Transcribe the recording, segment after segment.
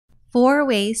4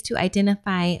 ways to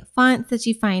identify fonts that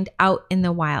you find out in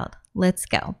the wild. Let's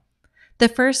go. The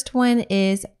first one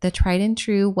is the tried and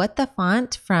true What the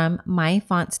Font from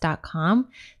myfonts.com.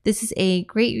 This is a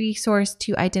great resource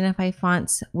to identify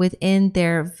fonts within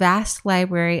their vast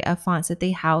library of fonts that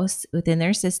they house within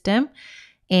their system.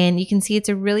 And you can see it's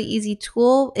a really easy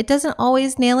tool. It doesn't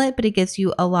always nail it, but it gives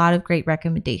you a lot of great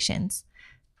recommendations.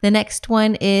 The next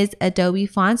one is Adobe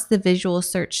Fonts, the visual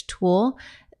search tool.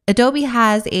 Adobe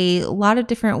has a lot of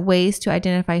different ways to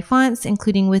identify fonts,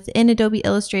 including within Adobe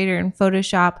Illustrator and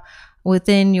Photoshop,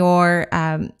 within your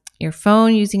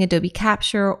phone using Adobe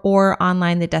Capture, or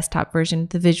online the desktop version,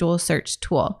 the visual search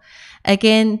tool.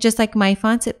 Again, just like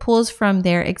MyFonts, it pulls from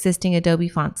their existing Adobe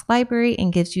Fonts library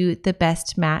and gives you the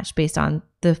best match based on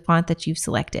the font that you've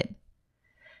selected.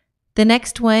 The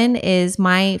next one is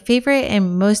my favorite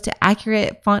and most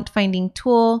accurate font finding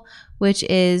tool, which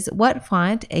is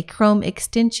WhatFont, a Chrome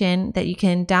extension that you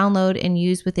can download and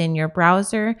use within your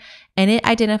browser. And it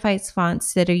identifies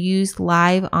fonts that are used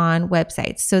live on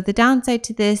websites. So the downside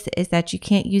to this is that you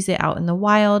can't use it out in the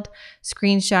wild,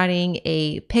 screenshotting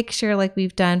a picture like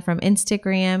we've done from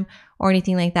Instagram or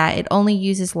anything like that. It only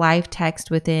uses live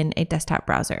text within a desktop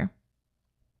browser.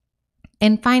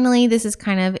 And finally, this is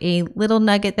kind of a little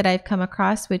nugget that I've come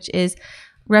across, which is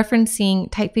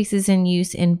referencing typefaces in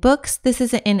use in books. This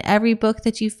isn't in every book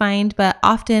that you find, but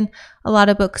often a lot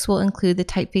of books will include the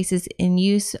typefaces in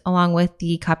use along with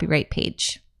the copyright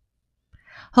page.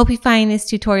 Hope you find this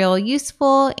tutorial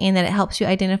useful and that it helps you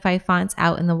identify fonts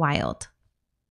out in the wild.